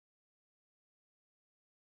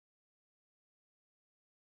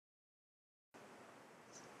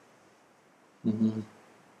Mhm.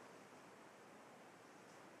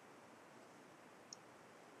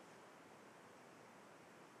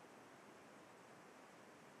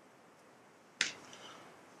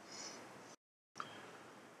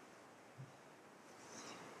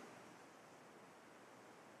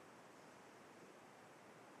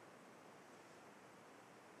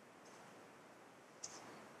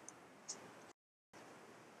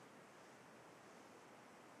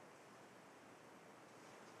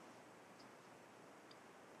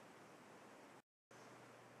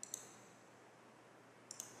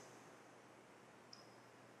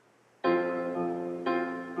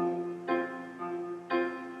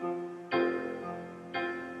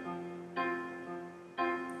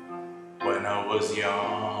 When I was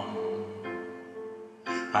young,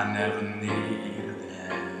 I never needed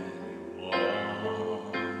anyone,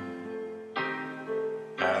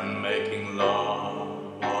 and making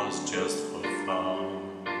love was just for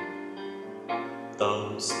fun.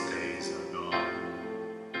 Those days are gone.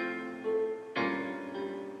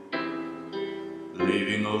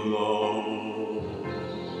 Living alone,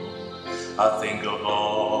 I think of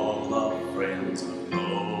all our friends I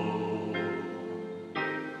know.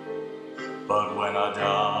 But when I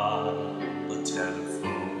dial the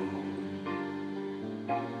telephone,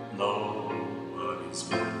 nobody's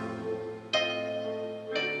home.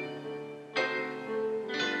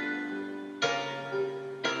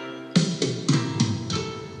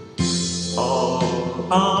 All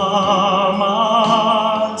by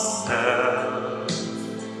myself,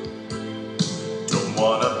 don't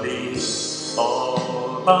wanna be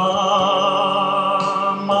all by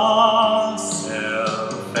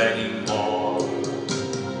myself anymore.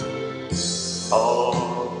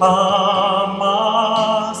 All by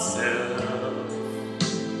myself,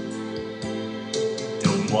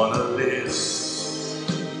 don't wanna live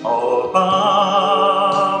all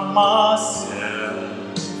by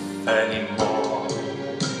myself anymore.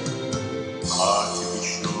 Hard to be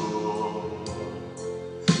sure,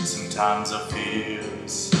 sometimes I feel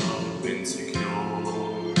so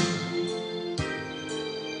insecure,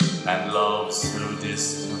 and love so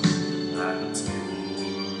distant and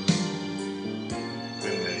cool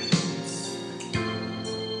remains the cure.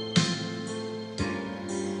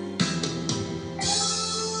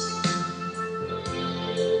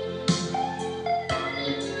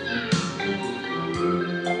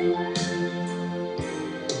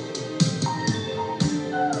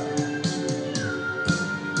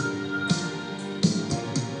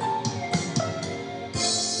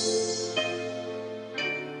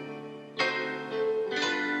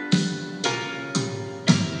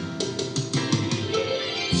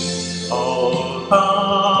 All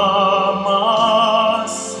by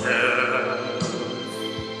myself,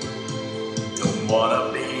 don't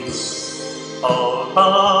wanna be all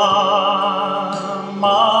by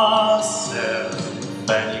myself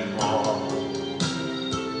anymore.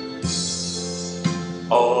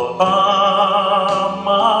 All by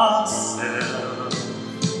myself,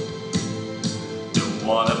 don't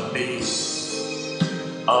wanna be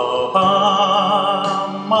all by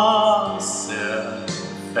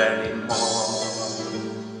myself anymore.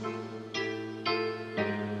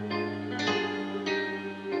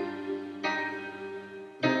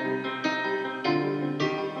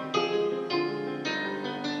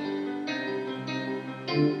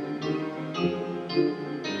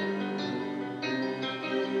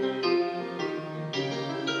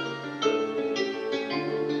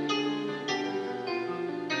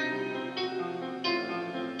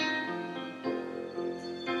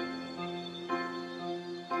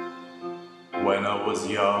 When I was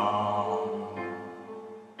young,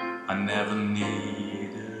 I never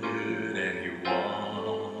needed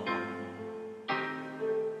anyone,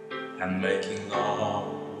 and making love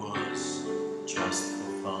was just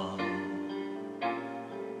for fun.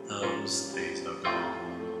 Those days are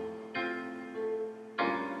gone.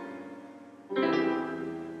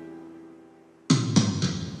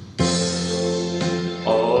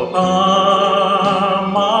 All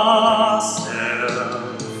by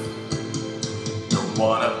myself, don't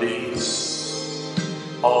wanna be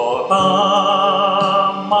all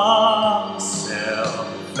by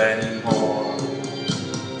myself anymore.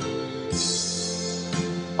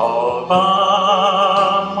 All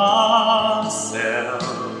by myself,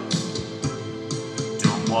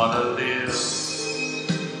 don't wanna live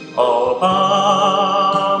all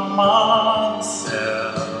by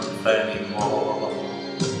myself anymore.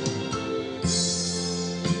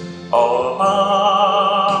 All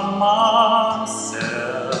by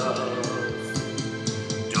myself,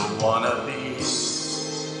 don't wanna be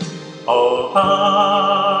all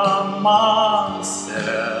by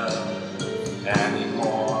myself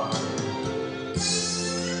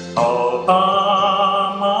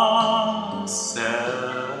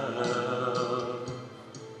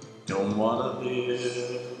live